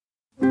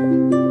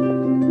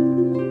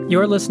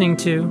You're listening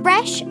to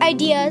Fresh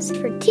Ideas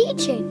for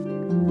Teaching.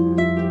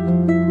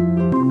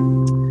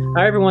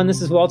 Hi, everyone.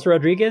 This is Walter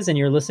Rodriguez, and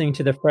you're listening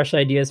to the Fresh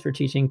Ideas for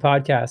Teaching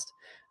podcast.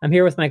 I'm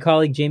here with my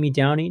colleague, Jamie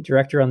Downey,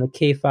 director on the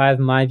K-5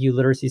 MyView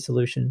Literacy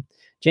Solution.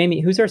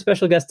 Jamie, who's our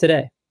special guest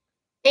today?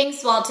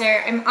 Thanks,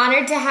 Walter. I'm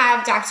honored to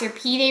have Dr.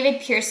 P.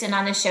 David Pearson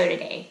on the show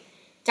today.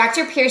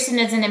 Dr. Pearson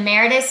is an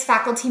emeritus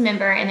faculty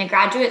member in the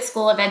Graduate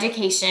School of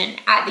Education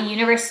at the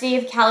University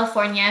of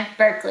California,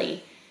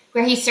 Berkeley,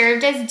 where he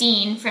served as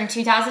dean from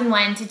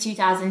 2001 to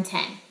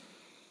 2010.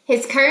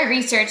 His current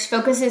research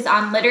focuses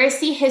on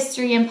literacy,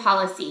 history, and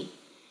policy.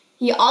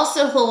 He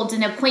also holds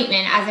an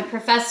appointment as a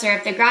professor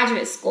at the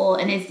graduate school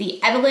and is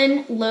the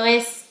Evelyn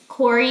Lewis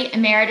Corey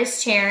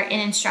Emeritus Chair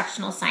in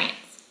Instructional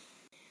Science.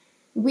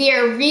 We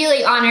are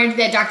really honored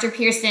that Dr.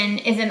 Pearson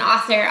is an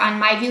author on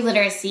MyView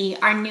Literacy,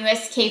 our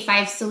newest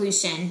K-5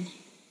 solution.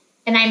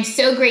 And I'm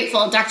so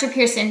grateful. Dr.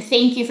 Pearson,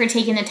 thank you for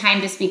taking the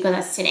time to speak with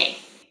us today.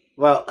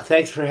 Well,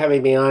 thanks for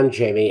having me on,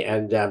 Jamie.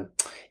 And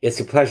it's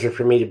a pleasure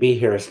for me to be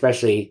here,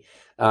 especially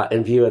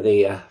in view of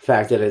the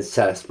fact that it's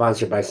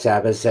sponsored by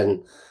Savvis,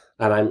 and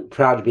I'm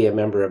proud to be a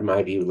member of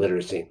MyView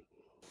Literacy.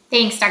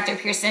 Thanks, Dr.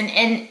 Pearson.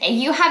 And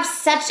you have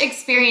such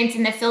experience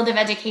in the field of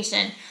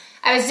education.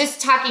 I was just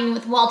talking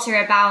with Walter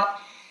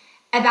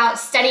about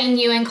studying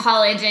you in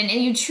college, and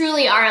you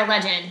truly are a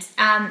legend.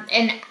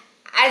 And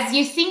as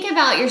you think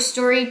about your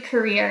storied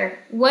career,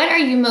 what are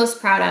you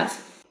most proud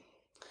of?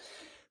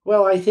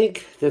 Well, I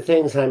think the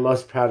things I'm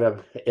most proud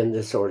of in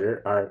this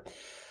order are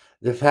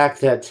the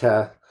fact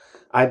that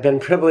I've been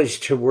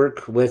privileged to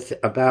work with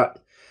about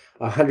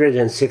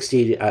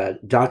 160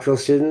 doctoral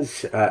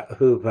students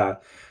who've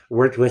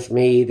worked with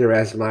me either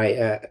as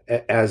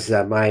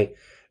my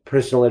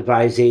personal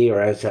advisee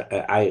or as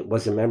I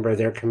was a member of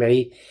their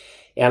committee,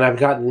 and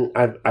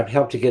I've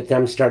helped to get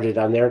them started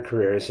on their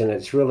careers, and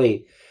it's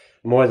really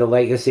more the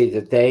legacy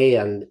that they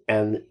and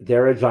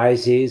their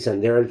advisees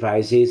and their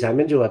advisees. I'm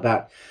into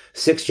about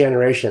 6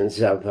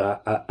 generations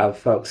of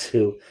folks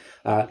who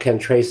can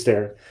trace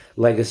their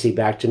legacy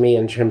back to me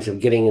in terms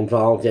of getting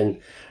involved in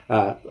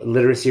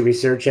literacy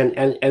research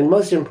and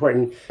most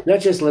important, not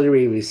just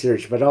literary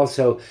research, but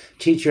also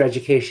teacher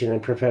education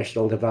and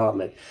professional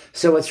development.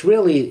 So it's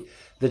really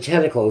the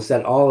tentacles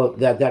that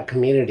that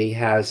community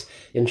has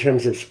in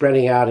terms of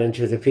spreading out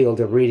into the field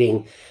of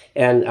reading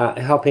and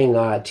helping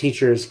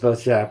teachers,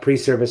 both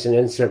pre-service and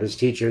in-service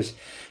teachers,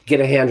 get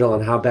a handle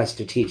on how best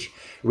to teach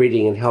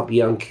reading and help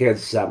young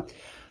kids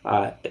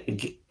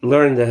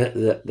learn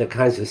the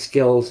kinds of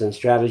skills and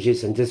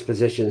strategies and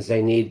dispositions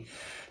they need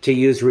to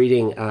use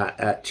reading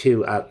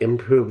to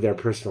improve their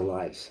personal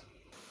lives.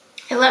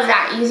 I love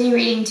that, using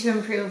reading to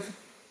improve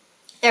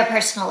their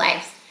personal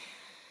lives.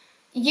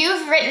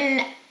 You've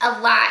written a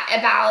lot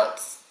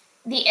about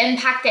the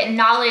impact that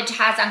knowledge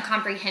has on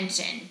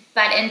comprehension,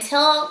 but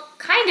until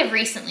kind of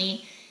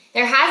recently,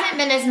 there hasn't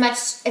been as much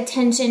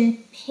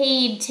attention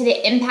paid to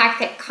the impact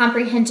that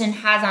comprehension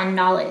has on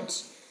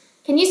knowledge.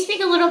 Can you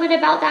speak a little bit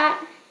about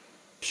that?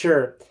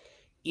 Sure.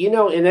 You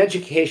know, in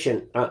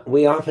education,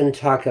 we often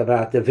talk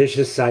about the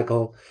vicious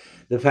cycle,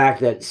 the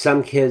fact that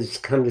some kids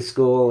come to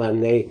school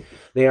and they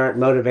aren't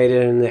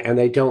motivated and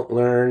they don't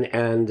learn,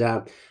 and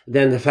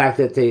then the fact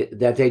that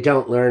they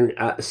don't learn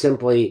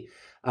simply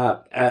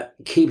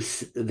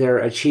keeps their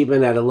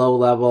achievement at a low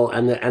level,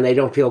 and they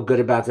don't feel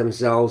good about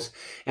themselves,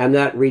 and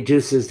that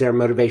reduces their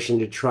motivation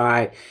to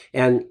try,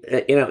 and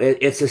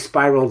it's a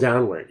spiral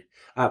downward.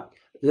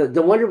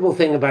 The wonderful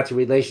thing about the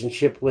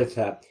relationship with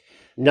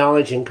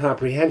knowledge and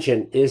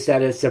comprehension is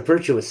that it's a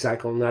virtuous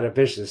cycle, not a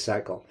vicious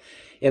cycle.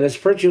 And it's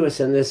virtuous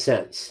in this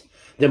sense: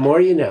 the more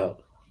you know,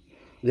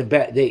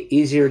 the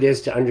easier it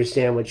is to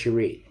understand what you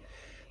read.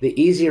 The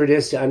easier it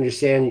is to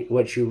understand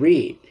what you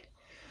read,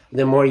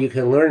 the more you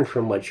can learn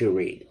from what you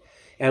read.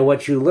 And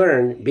what you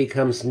learn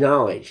becomes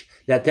knowledge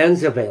that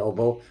then's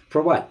available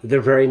for what?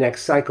 The very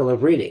next cycle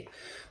of reading.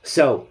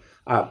 So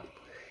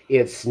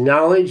it's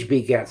knowledge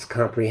begets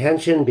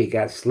comprehension,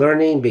 begets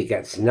learning,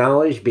 begets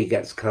knowledge,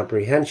 begets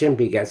comprehension,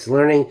 begets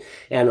learning,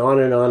 and on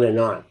and on and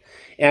on.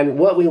 And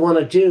what we want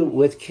to do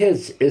with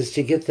kids is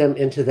to get them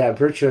into that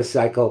virtuous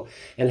cycle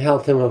and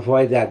help them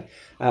avoid that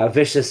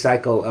vicious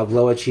cycle of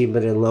low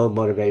achievement and low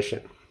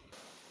motivation.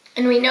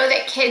 And we know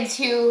that kids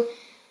who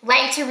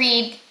like to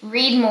read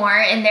more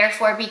and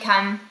therefore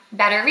become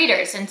better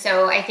readers. And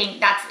so I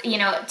think that's,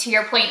 to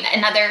your point,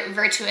 another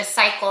virtuous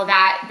cycle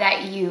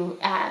that you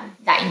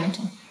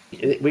mentioned.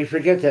 We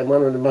forget that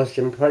one of the most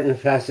important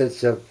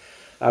facets of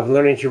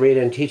learning to read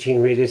and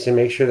teaching read is to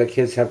make sure that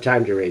kids have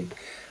time to read.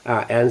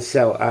 I'm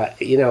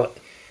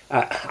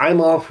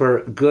all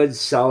for good,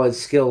 solid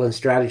skill and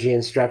strategy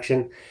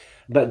instruction,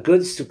 but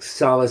good,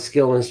 solid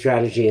skill and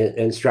strategy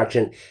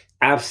instruction,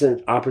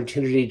 absent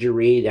opportunity to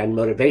read and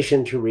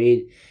motivation to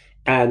read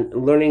and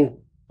learning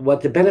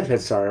what the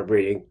benefits are of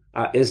reading,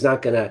 is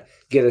not going to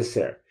get us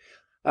there.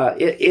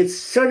 It's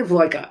sort of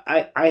like,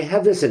 I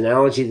have this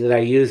analogy that I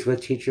use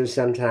with teachers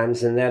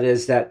sometimes, and that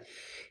is that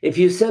if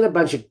you send a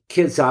bunch of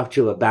kids off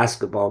to a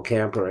basketball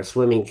camp or a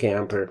swimming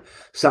camp or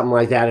something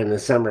like that in the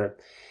summer,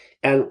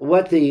 and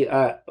what the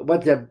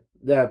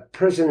the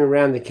person who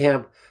ran the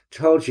camp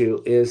told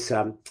you is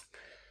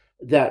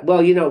that,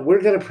 well,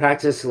 we're going to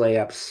practice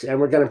layups, and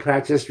we're going to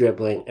practice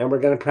dribbling, and we're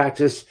going to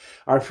practice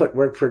our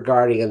footwork for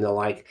guarding and the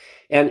like.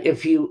 And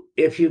if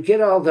you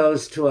get all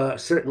those to a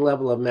certain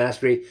level of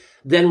mastery,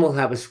 then we'll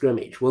have a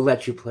scrimmage. We'll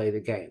let you play the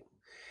game.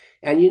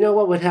 And you know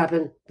what would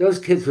happen? Those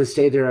kids would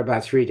stay there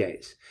about 3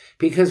 days,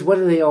 because what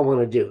do they all want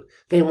to do?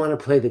 They want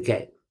to play the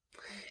game.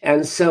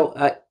 And so,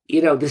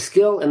 the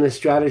skill and the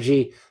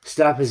strategy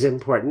stuff is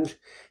important,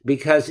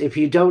 because if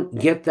you don't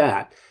get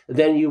that,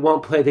 then you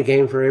won't play the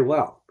game very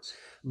well.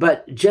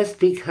 But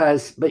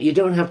you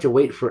don't have to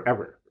wait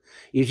forever.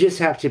 You just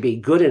have to be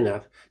good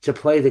enough to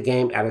play the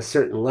game at a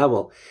certain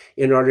level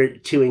in order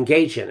to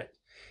engage in it.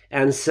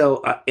 And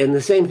so, and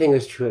the same thing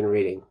is true in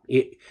reading.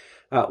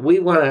 We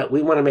want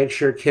to make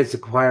sure kids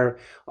acquire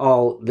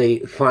all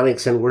the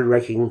phonics and word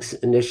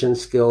recognition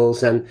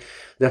skills and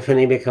the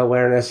phonemic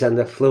awareness and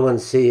the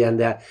fluency and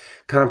the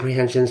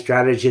comprehension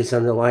strategies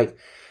and the like.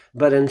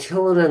 But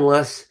until and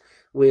unless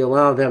we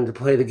allow them to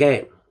play the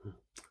game,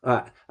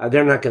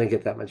 they're not going to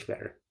get that much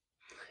better.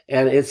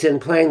 And it's in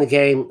playing the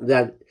game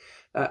that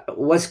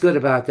what's good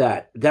about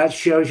that? That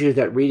shows you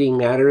that reading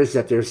matters,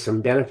 that there's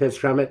some benefits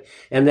from it,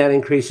 and that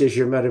increases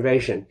your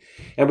motivation.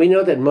 And we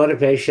know that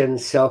motivation,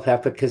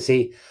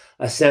 self-efficacy,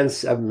 a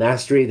sense of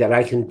mastery that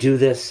I can do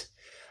this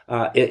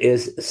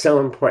is so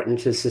important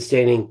to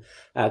sustaining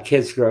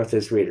kids' growth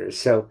as readers.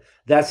 So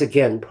that's,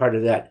 again, part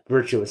of that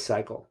virtuous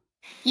cycle.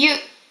 You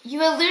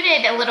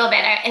alluded a little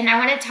bit, and I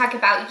want to talk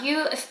about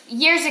you.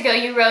 Years ago,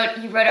 you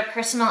wrote a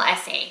personal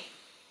essay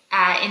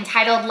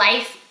entitled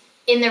 "Life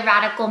in the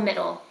Radical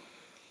Middle,"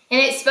 and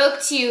it spoke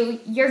to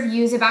your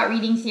views about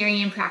reading theory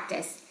and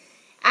practice.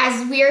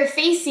 As we are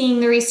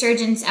facing the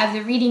resurgence of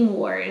the reading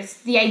wars,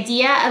 the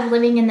idea of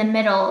living in the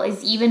middle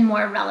is even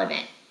more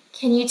relevant.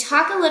 Can you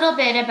talk a little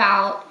bit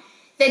about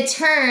the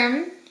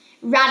term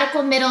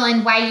radical middle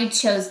and why you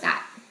chose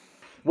that?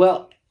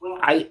 Well,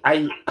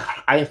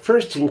 I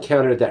first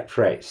encountered that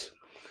phrase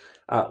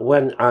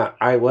when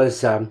I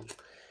was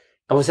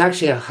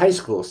actually a high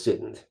school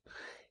student,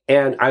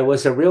 and I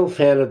was a real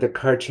fan of the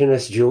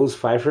cartoonist Jules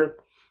Feiffer.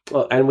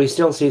 Well, and we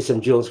still see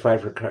some Jules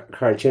Feiffer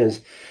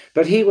cartoons,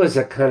 but he was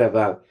a kind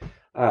of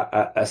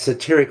a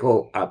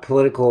satirical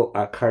political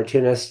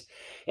cartoonist,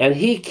 and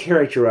he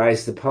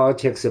characterized the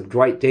politics of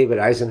Dwight David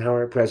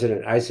Eisenhower,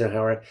 President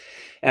Eisenhower,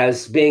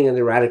 as being in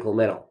the radical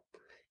middle.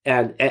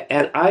 And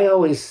I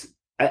always,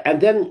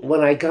 and then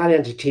when I got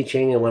into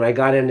teaching, and when I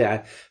got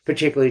into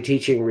particularly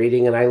teaching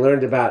reading, and I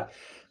learned about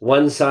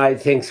one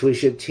side thinks we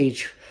should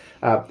teach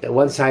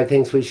phonics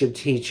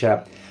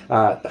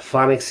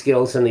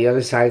skills, and the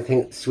other side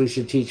thinks we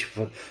should teach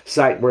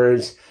sight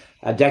words.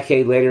 A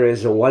decade later,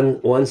 is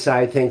one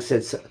side thinks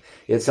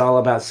it's all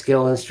about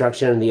skill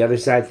instruction, and the other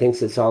side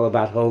thinks it's all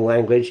about whole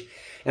language.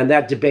 And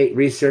that debate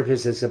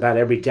resurfaces about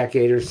every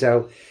decade or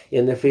so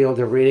in the field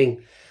of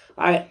reading.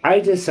 I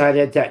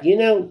decided that,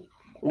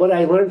 what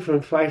I learned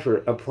from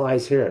Feiffer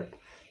applies here.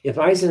 If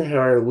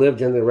Eisenhower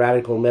lived in the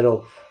radical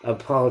middle of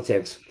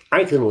politics,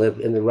 I can live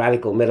in the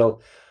radical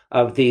middle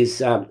of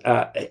these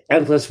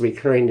endless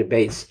recurring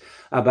debates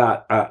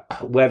about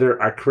whether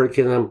our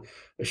curriculum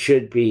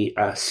should be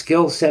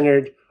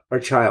skill-centered or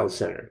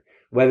child-centered,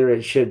 whether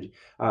it should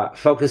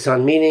focus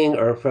on meaning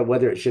or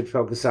whether it should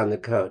focus on the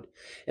code.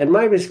 And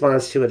my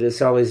response to it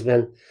has always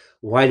been,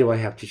 why do I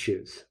have to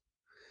choose?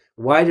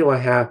 Why do I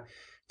have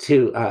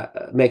to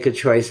make a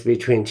choice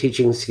between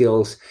teaching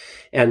skills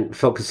and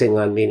focusing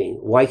on meaning?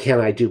 Why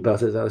can't I do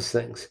both of those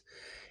things?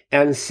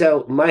 And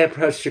so my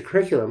approach to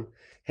curriculum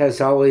has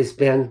always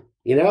been,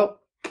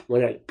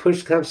 when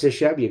push comes to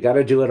shove, you got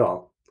to do it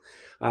all.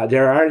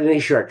 There aren't any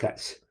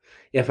shortcuts.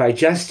 If I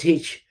just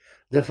teach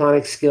the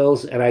phonics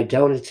skills and I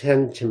don't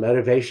attend to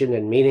motivation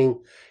and meaning,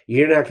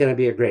 you're not going to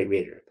be a great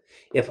reader.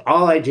 If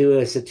all I do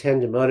is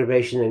attend to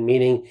motivation and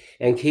meaning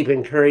and keep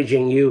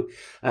encouraging you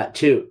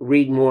to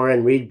read more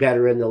and read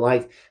better and the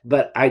like,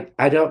 but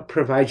I don't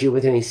provide you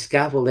with any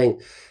scaffolding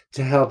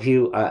to help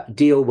you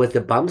deal with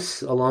the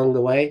bumps along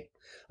the way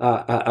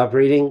of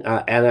reading,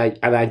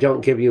 and I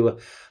don't give you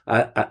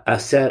a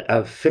set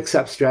of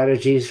fix-up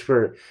strategies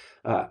for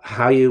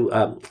how you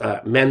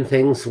mend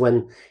things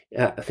when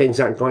things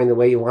aren't going the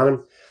way you want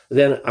them,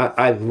 then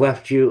I've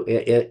left you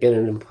in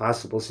an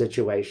impossible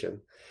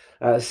situation.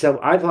 So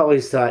I've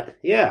always thought,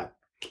 yeah,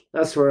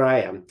 that's where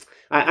I am.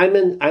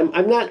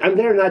 I'm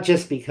there not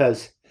just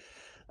because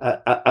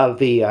of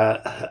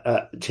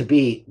the to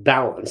be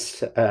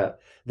balanced.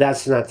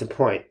 That's not the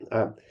point.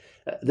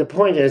 The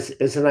point is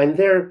that I'm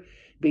there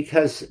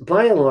because,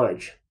 by and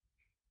large,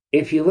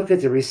 if you look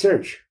at the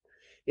research,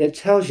 it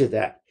tells you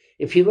that.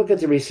 If you look at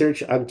the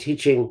research on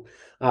teaching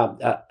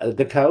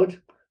the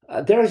code,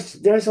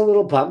 there's a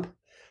little bump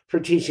for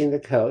teaching the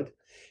code.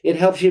 It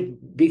helps you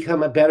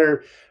become a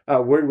better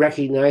word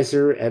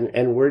recognizer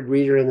and word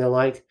reader and the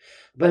like,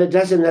 but it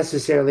doesn't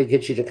necessarily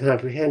get you to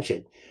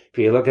comprehension. If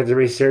you look at the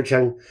research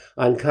on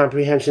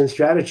comprehension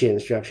strategy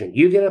instruction,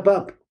 you get a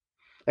bump,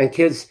 and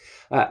kids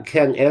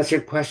can answer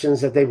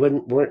questions that they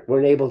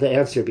weren't able to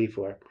answer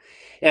before.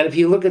 And if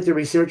you look at the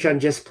research on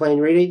just plain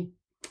reading,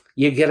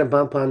 you get a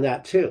bump on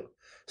that too.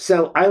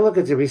 So I look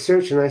at the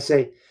research and I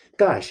say,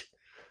 gosh,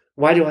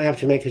 why do I have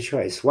to make a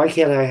choice? Why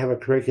can't I have a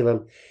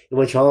curriculum in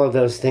which all of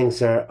those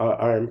things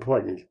are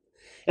important?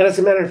 And as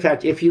a matter of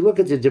fact, if you look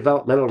at the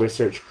developmental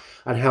research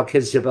on how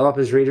kids develop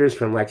as readers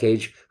from like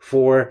age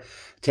 4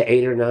 to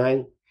 8 or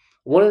 9,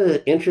 one of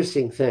the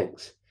interesting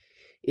things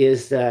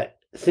is that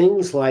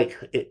things like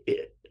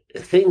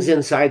things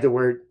inside the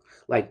word,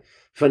 like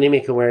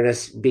phonemic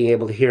awareness, being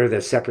able to hear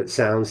the separate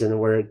sounds in the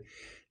word,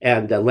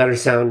 and letter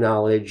sound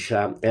knowledge,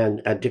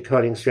 and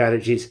decoding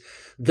strategies,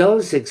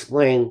 those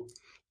explain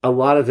a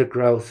lot of the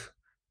growth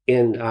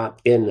in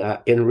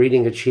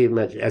reading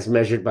achievement as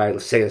measured by,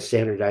 let's say, a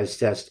standardized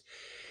test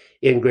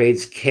in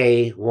grades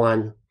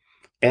K1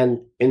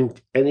 and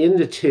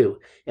into 2,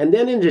 and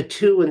then into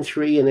 2 and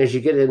 3, and as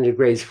you get into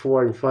grades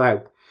 4 and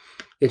 5,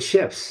 it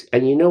shifts.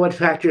 And you know what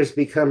factors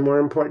become more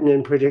important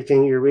in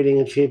predicting your reading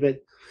achievement?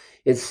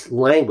 It's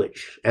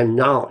language and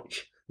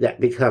knowledge that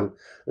become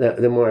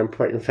the more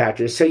important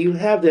factors. So you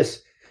have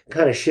this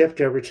kind of shift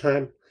over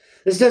time.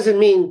 This doesn't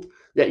mean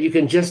that you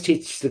can just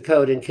teach the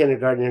code in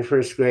kindergarten and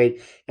first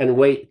grade and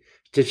wait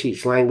to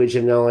teach language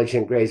and knowledge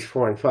in grades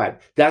 4 and 5.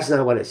 That's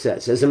not what it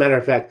says. As a matter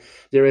of fact,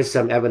 there is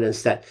some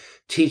evidence that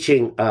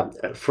teaching,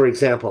 for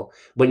example,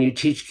 when you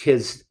teach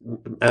kids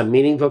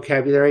meaning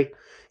vocabulary,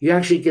 you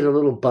actually get a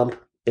little bump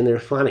in their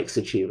phonics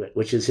achievement,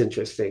 which is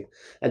interesting.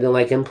 And then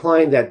like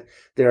implying that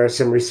there are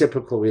some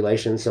reciprocal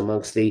relations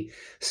amongst the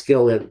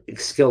skill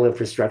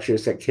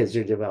infrastructures that kids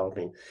are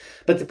developing.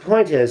 But the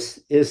point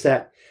is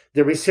that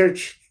the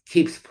research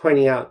keeps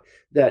pointing out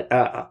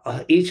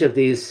that each of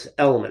these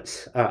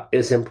elements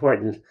is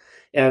important.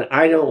 And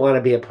I don't want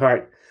to be a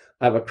part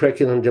of a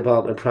curriculum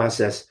development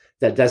process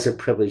that doesn't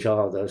privilege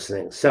all of those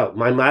things. So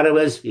my motto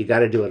is, you got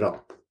to do it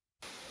all.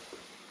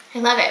 I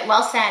love it.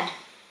 Well said.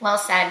 Well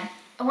said.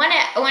 I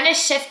want to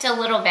shift a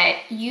little bit.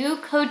 You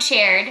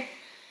co-chaired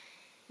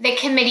the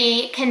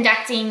committee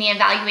conducting the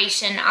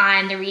evaluation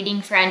on the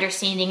Reading for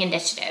Understanding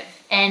initiative,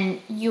 and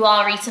you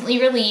all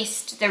recently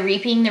released the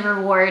Reaping the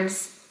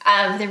Rewards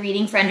of the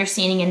Reading for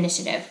Understanding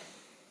initiative.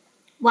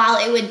 While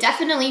it would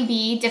definitely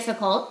be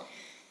difficult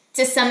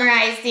to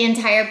summarize the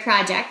entire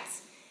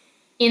project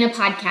in a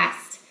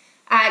podcast,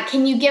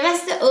 can you give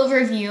us the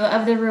overview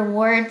of the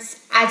rewards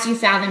as you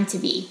found them to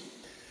be?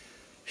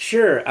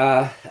 Sure.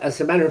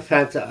 As a matter of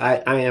fact,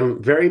 I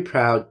am very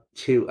proud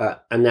to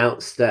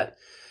announce that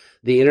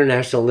the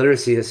International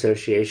Literacy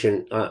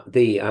Association,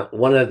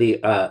 one of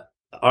the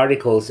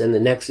articles in the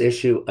next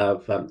issue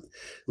of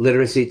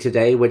Literacy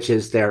Today, which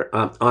is their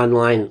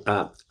online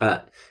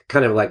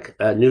kind of like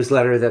a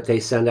newsletter that they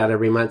send out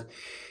every month,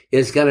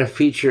 is going to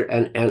feature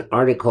an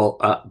article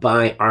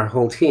by our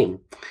whole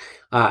team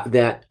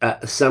that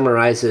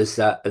summarizes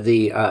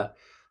the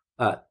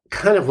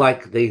kind of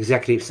like the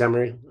executive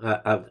summary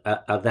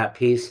of that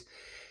piece.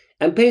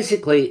 And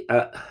basically,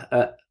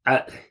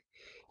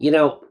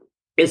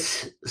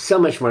 it's so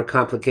much more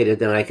complicated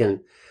than I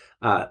can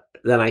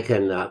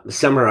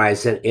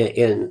summarize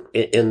in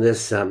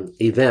this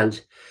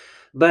event.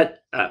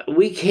 But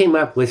we came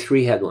up with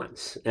 3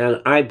 headlines,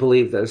 and I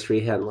believe those 3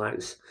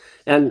 headlines.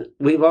 And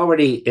we've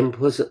already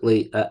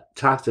implicitly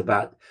talked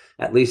about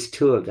at least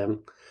 2 of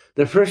them.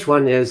 The first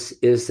one is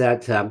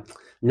that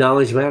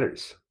knowledge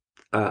matters.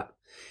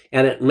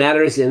 And it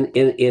matters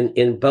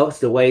in both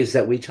the ways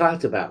that we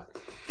talked about.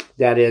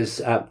 That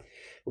is,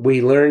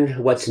 we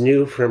learn what's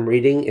new from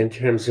reading in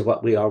terms of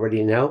what we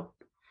already know.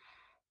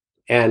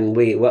 And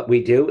what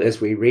we do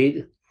is we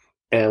read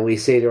and we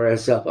say to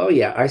ourselves, oh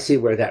yeah, I see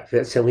where that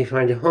fits. And we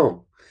find a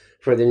home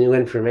for the new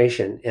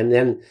information. And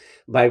then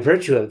by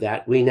virtue of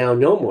that, we now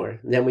know more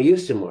than we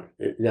used to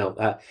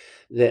know.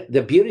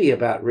 The beauty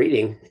about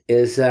reading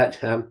is that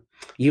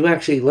you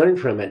actually learn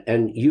from it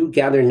and you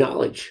gather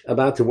knowledge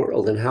about the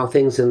world and how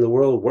things in the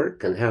world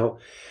work and how,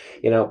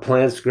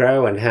 plants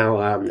grow and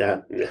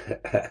how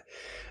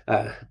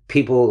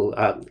people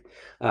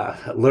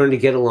learn to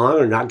get along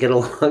or not get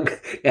along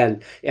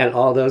and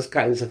all those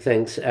kinds of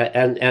things.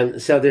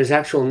 And so there's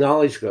actual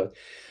knowledge growth.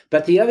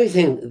 But the other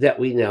thing that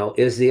we know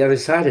is the other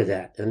side of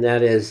that, and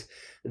that is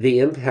the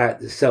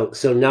impact. So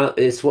now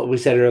it's what we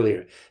said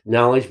earlier.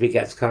 Knowledge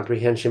begets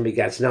comprehension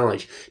begets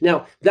knowledge.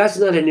 Now, that's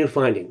not a new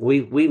finding.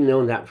 We've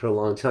known that for a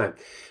long time.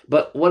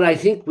 But what I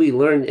think we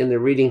learned in the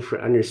Reading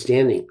for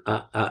Understanding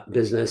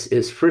business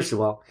is, first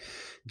of all,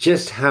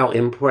 just how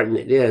important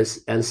it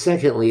is. And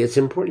secondly, it's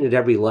important at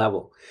every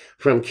level,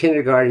 from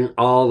kindergarten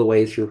all the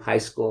way through high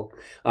school.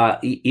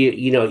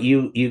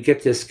 You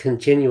get this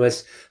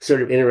continuous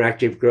sort of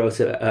interactive growth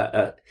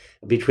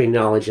between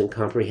knowledge and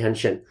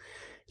comprehension.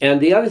 And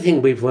the other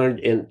thing we've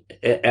learned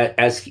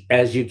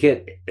as you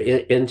get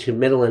into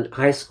middle and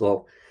high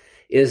school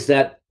is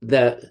that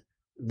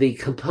the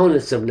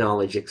components of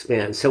knowledge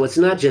expand. So it's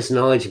not just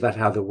knowledge about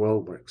how the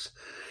world works.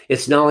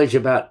 It's knowledge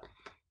about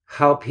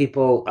how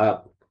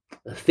people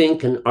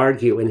think and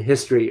argue in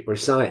history or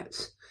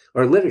science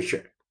or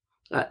literature.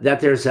 That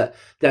there's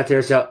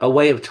a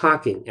way of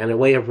talking and a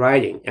way of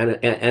writing, and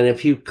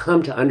if you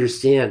come to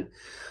understand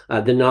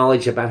the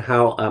knowledge about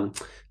how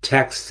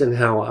texts and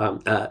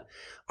how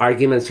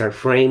arguments are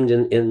framed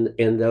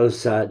in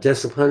those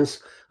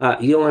disciplines,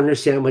 you'll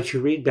understand what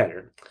you read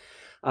better.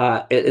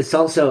 It's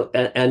also,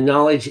 and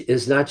knowledge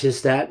is not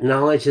just that.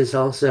 Knowledge is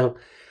also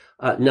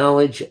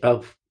knowledge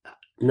of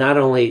not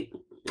only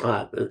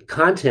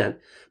content,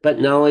 but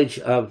knowledge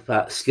of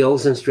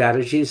skills and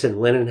strategies and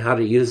when and how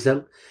to use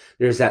them.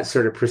 There's that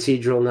sort of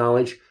procedural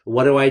knowledge.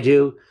 What do I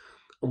do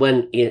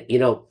when,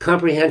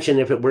 comprehension,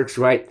 if it works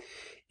right,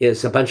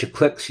 is a bunch of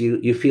clicks.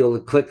 You feel the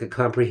click of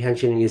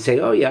comprehension and you say,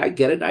 oh yeah, I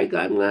get it.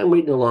 I'm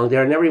reading along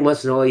there. And every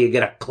once in a while you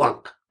get a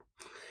clunk.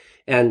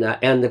 And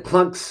the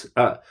clunks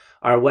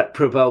are what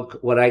provoke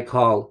what I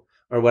call,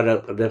 or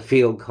what the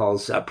field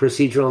calls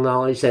procedural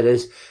knowledge. That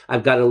is,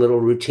 I've got a little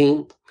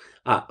routine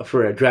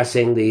for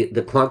addressing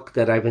the clunk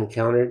that I've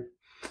encountered.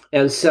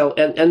 And so,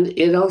 and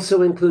it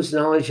also includes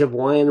knowledge of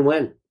why and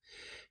when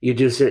you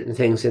do certain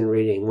things in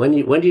reading. When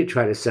do you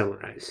try to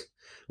summarize?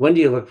 When do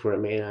you look for a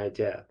main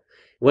idea?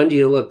 When do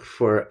you look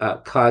for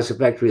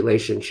cause-effect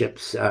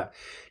relationships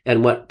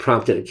and what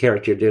prompted a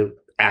character to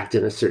act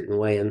in a certain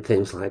way and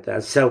things like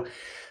that? So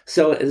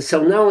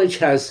knowledge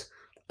has,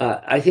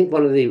 I think,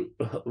 one of the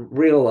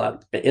real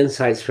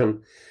insights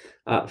from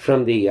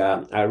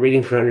the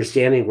Reading for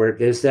Understanding work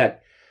is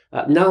that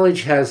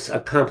knowledge has a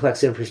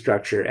complex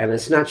infrastructure, and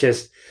it's not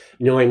just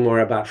knowing more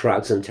about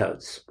frogs and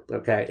toads.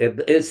 Okay,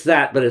 it's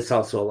that, but it's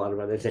also a lot of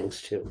other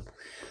things too.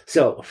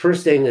 So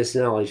first thing is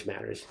knowledge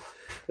matters.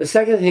 The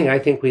second thing I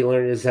think we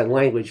learned is that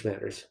language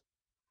matters.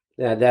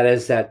 That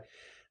is that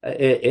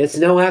it's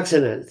no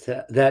accident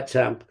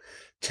that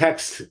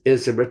text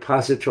is a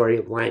repository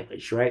of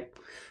language, right?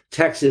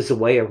 Text is a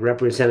way of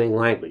representing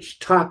language.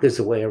 Talk is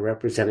a way of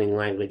representing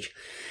language,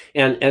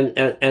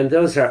 and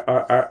those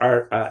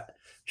are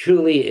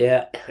truly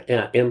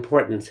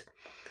important.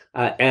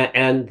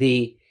 And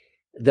the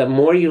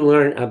more you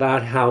learn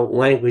about how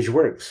language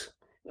works,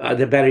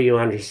 the better you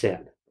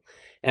understand.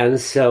 And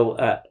so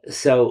at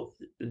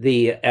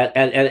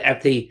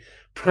the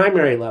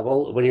primary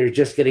level, when you're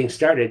just getting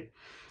started,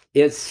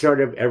 it's sort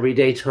of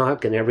everyday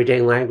talk and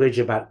everyday language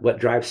about what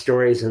drives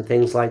stories and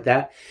things like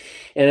that.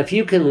 And if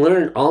you can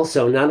learn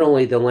also not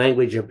only the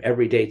language of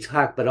everyday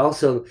talk, but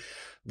also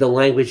the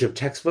language of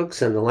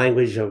textbooks and the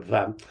language of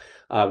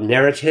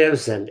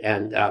narratives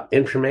and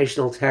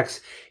informational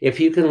texts, if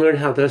you can learn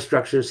how those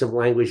structures of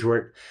language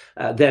work,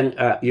 then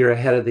you're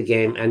ahead of the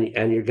game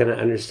and you're going to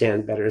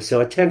understand better.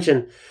 So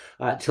attention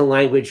to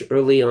language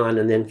early on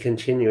and then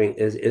continuing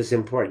is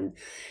important.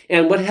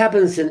 And what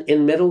happens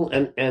in middle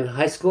and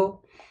high school?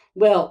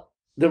 Well,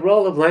 the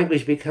role of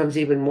language becomes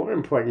even more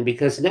important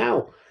because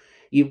now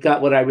you've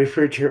got what I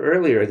referred to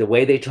earlier, the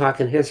way they talk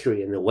in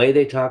history and the way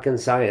they talk in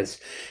science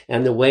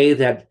and the way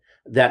that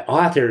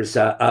authors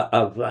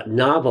of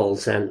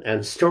novels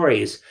and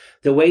stories,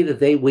 the way that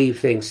they weave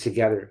things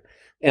together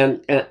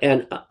and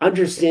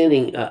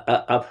understanding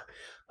of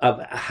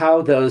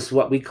how those,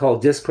 what we call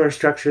discourse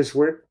structures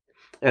work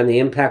and the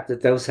impact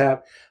that those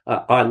have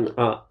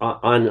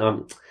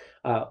on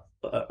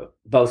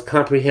both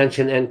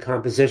comprehension and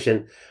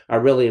composition are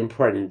really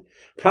important.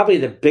 Probably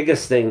the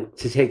biggest thing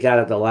to take out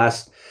of the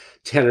last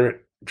 10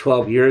 or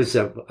 12 years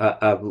of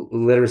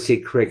literacy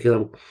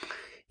curriculum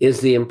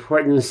is the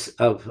importance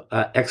of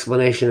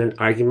explanation and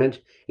argument.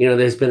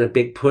 There's been a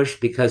big push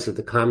because of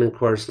the Common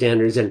Core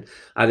standards and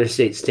other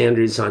state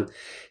standards on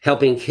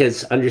helping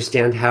kids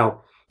understand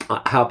how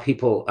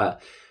people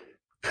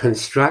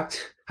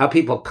how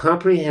people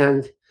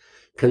comprehend,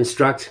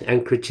 construct,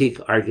 and critique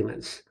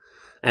arguments.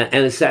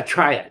 And it's that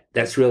triad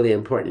that's really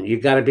important.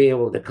 You got to be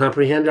able to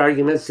comprehend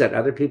arguments that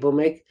other people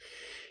make.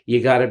 You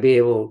got to be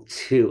able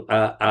to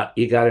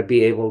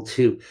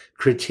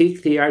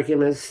critique the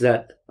arguments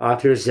that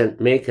authors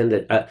make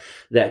and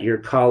that your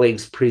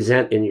colleagues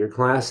present in your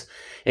class,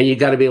 and you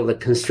got to be able to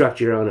construct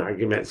your own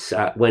arguments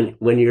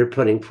when you're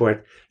putting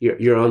forth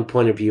your own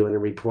point of view in a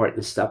report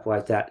and stuff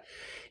like that.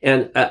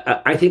 And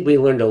I think we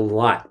learned a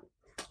lot,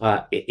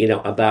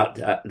 about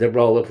the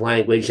role of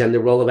language and the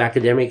role of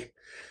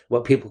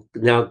what people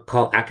now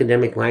call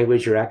academic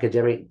language or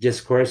academic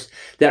discourse.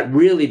 That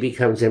really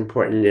becomes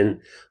important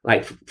in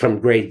from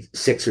grade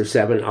 6 or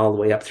 7 all the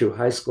way up through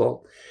high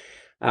school.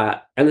 And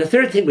the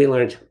third thing we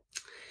learned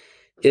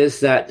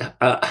is that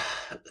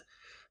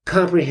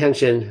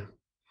comprehension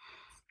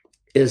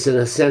is an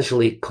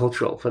essentially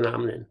cultural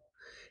phenomenon.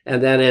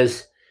 And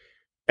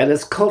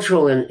it's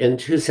cultural in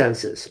two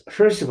senses.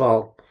 First of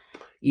all,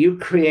 you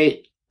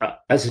create,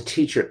 as a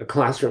teacher, a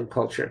classroom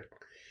culture.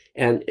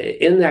 And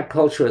in that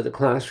culture of the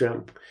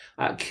classroom,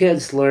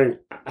 kids learn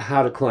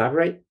how to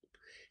collaborate.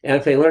 And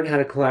if they learn how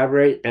to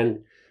collaborate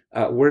and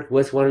work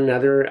with one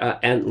another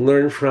and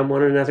learn from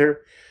one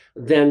another,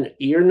 then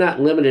you're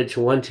not limited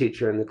to one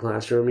teacher in the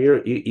classroom.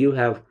 You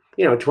have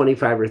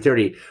 25 or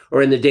 30,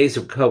 or in the days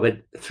of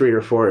COVID, 3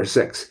 or 4 or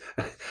 6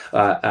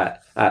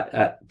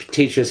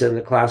 teachers in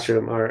the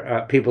classroom,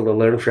 or people to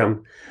learn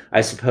from,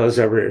 I suppose,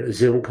 over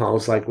Zoom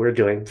calls like we're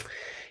doing.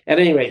 At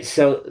any rate,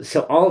 so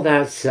all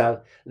that's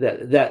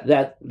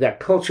that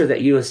culture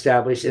that you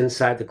establish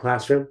inside the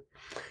classroom,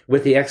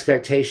 with the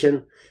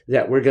expectation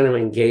that we're going to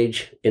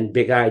engage in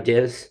big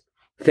ideas,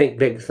 think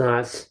big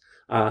thoughts,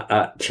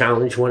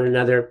 challenge one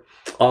another.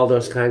 All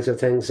those kinds of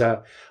things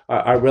are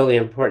really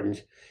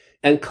important.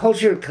 And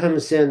culture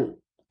comes in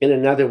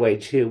another way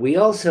too. We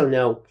also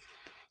know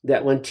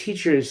that when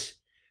teachers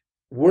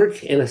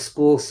work in a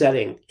school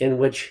setting in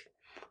which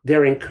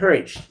they're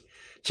encouraged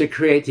to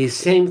create these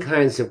same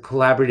kinds of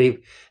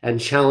collaborative and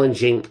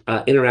challenging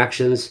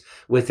interactions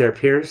with their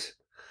peers,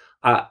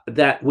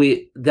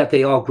 that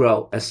they all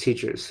grow as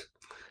teachers,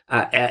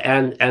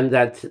 and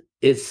that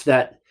it's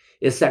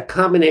that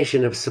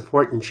combination of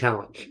support and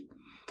challenge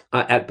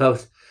at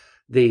both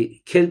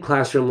the kid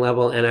classroom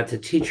level and at the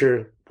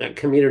teacher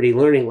community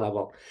learning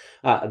level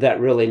that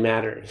really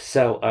matters.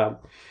 So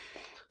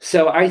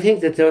I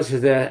think that those are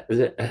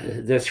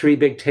the three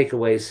big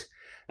takeaways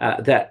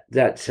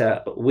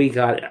that we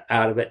got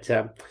out of it.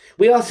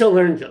 We also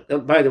learned,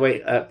 by the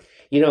way,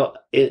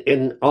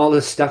 in all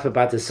this stuff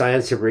about the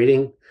science of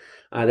reading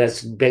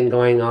that's been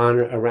going on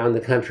around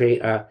the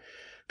country,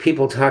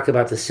 people talk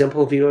about the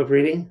simple view of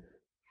reading.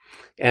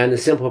 And the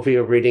simple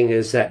view of reading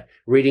is that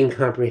reading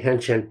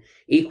comprehension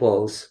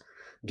equals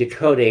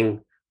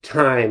decoding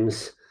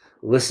times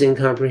listening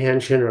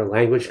comprehension or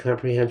language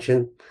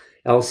comprehension.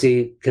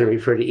 Elsie can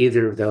refer to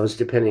either of those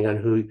depending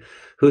on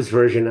whose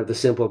version of the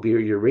simple view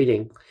you're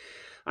reading.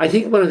 I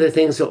think one of the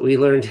things that we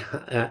learned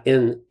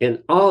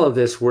in all of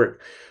this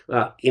work,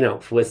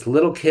 with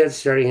little kids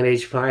starting at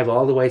age 5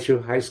 all the way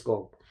through high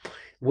school,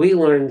 we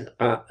learned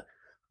that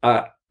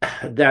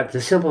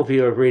the simple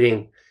view of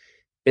reading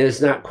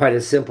is not quite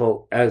as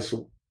simple as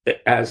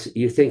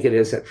you think it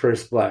is at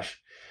first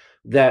blush.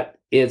 That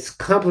it's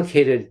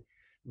complicated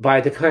by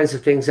the kinds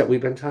of things that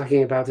we've been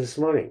talking about this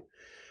morning,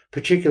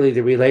 particularly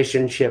the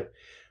relationship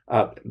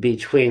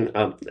between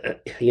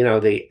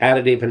the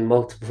additive and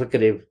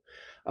multiplicative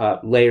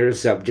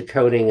layers of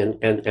decoding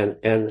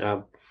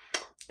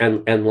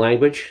and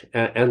language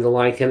and the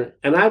like. And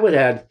I would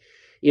add,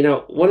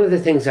 one of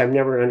the things I've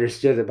never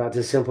understood about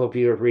the simple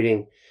view of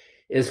reading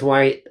is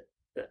why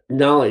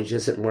knowledge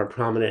isn't more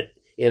prominent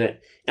in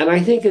it. And I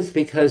think it's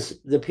because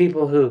the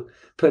people who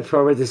put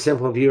forward the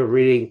simple view of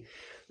reading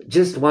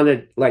just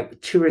wanted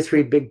like 2 or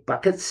 3 big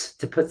buckets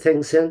to put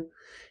things in.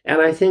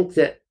 And I think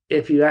that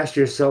if you ask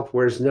yourself,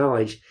 where's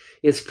knowledge,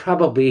 it's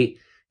probably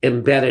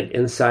embedded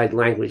inside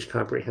language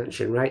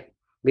comprehension, right?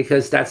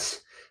 Because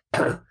that's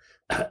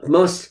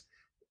most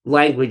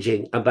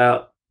languaging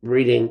about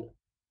reading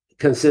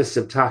consists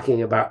of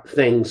talking about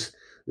things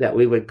that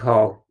we would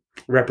call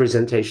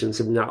representations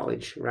of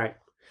knowledge, right?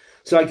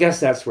 So I guess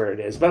that's where it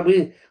is. But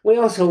we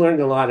also learned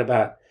a lot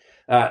about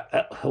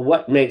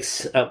what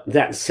makes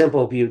that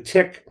simple view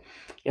tick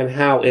and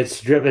how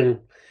it's driven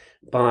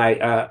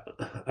by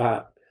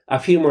a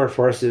few more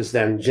forces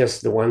than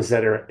just the ones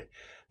that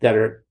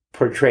are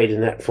portrayed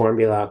in that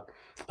formula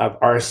of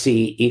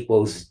RC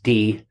equals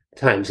D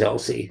times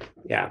LC.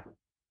 Yeah.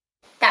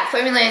 That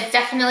formula is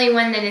definitely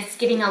one that is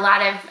getting a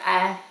lot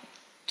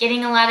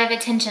of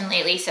attention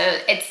lately. So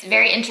it's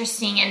very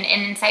interesting and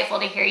insightful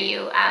to hear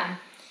you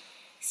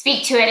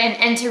speak to it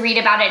and to read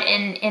about it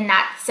in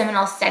that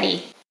seminal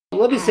study.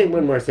 Let me say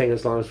one more thing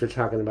as long as we're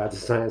talking about the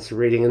science of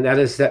reading, and that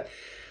is that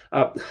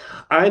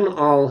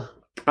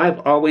I've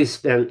always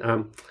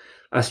been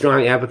a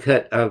strong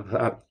advocate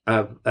of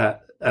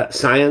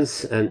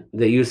science and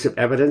the use of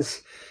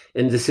evidence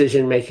in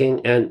decision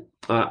making and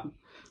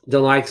the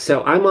like.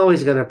 So I'm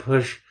always going to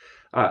push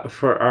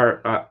for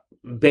our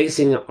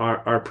basing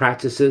our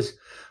practices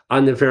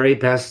on the very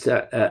best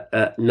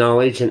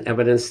knowledge and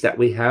evidence that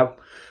we have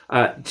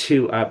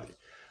to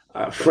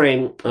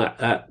frame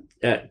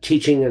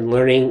teaching and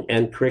learning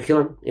and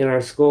curriculum in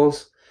our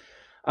schools.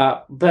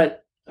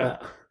 But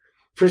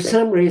for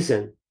some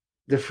reason,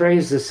 the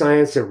phrase "the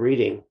science of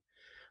reading"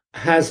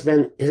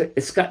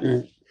 it's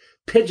gotten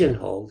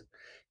pigeonholed.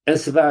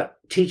 It's about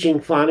teaching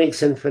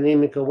phonics and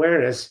phonemic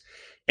awareness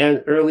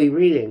and early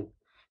reading.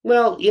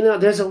 Well,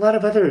 there's a lot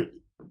of other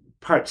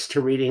parts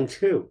to reading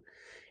too.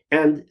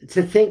 And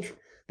to think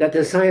that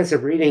the science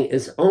of reading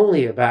is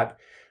only about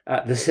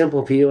the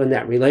simple view and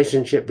that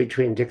relationship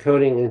between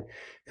decoding and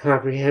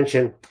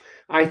comprehension,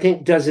 I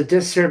think does a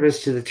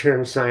disservice to the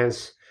term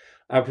science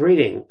of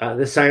reading.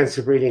 The science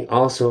of reading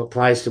also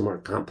applies to more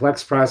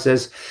complex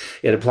process.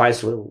 It applies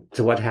to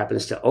what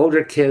happens to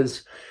older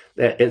kids.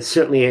 It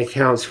certainly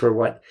accounts for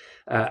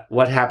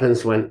what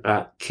happens when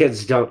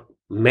kids don't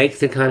make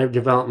the kind of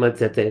development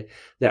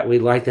that we'd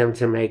like them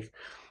to make.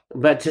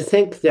 But to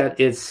think that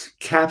it's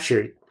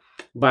captured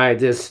by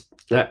this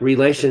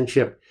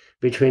relationship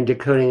between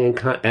decoding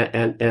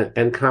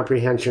and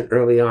comprehension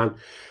early on,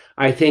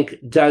 I think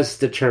does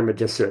the term a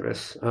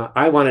disservice.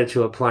 I wanted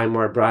to apply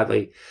more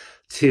broadly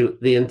to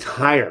the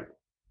entire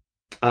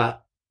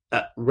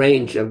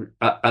range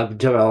of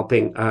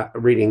developing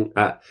reading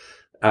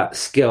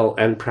skill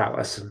and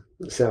prowess.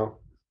 So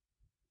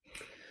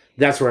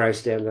that's where I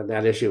stand on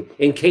that issue,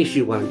 in case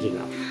you wanted to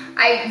know.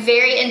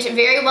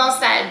 Very well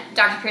said,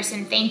 Dr.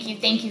 Pearson.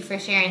 Thank you for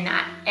sharing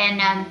that.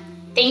 And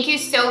thank you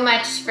so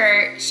much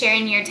for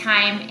sharing your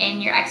time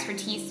and your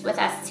expertise with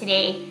us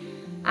today.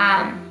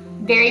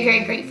 very,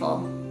 very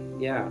grateful.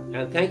 Yeah,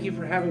 and thank you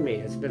for having me.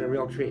 It's been a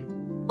real treat.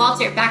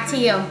 Walter, back to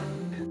you.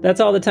 That's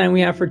all the time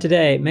we have for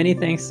today. Many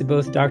thanks to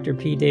both Dr.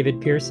 P.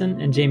 David Pearson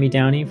and Jamie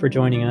Downey for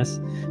joining us.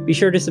 Be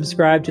sure to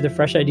subscribe to the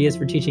Fresh Ideas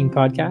for Teaching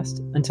podcast.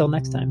 Until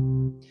next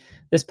time.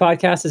 This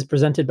podcast is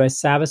presented by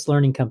Savvas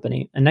Learning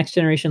Company, a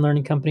next-generation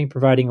learning company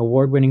providing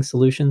award-winning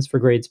solutions for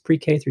grades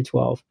pre-K through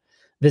 12.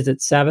 Visit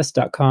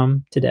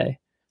savvas.com today.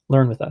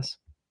 Learn with us.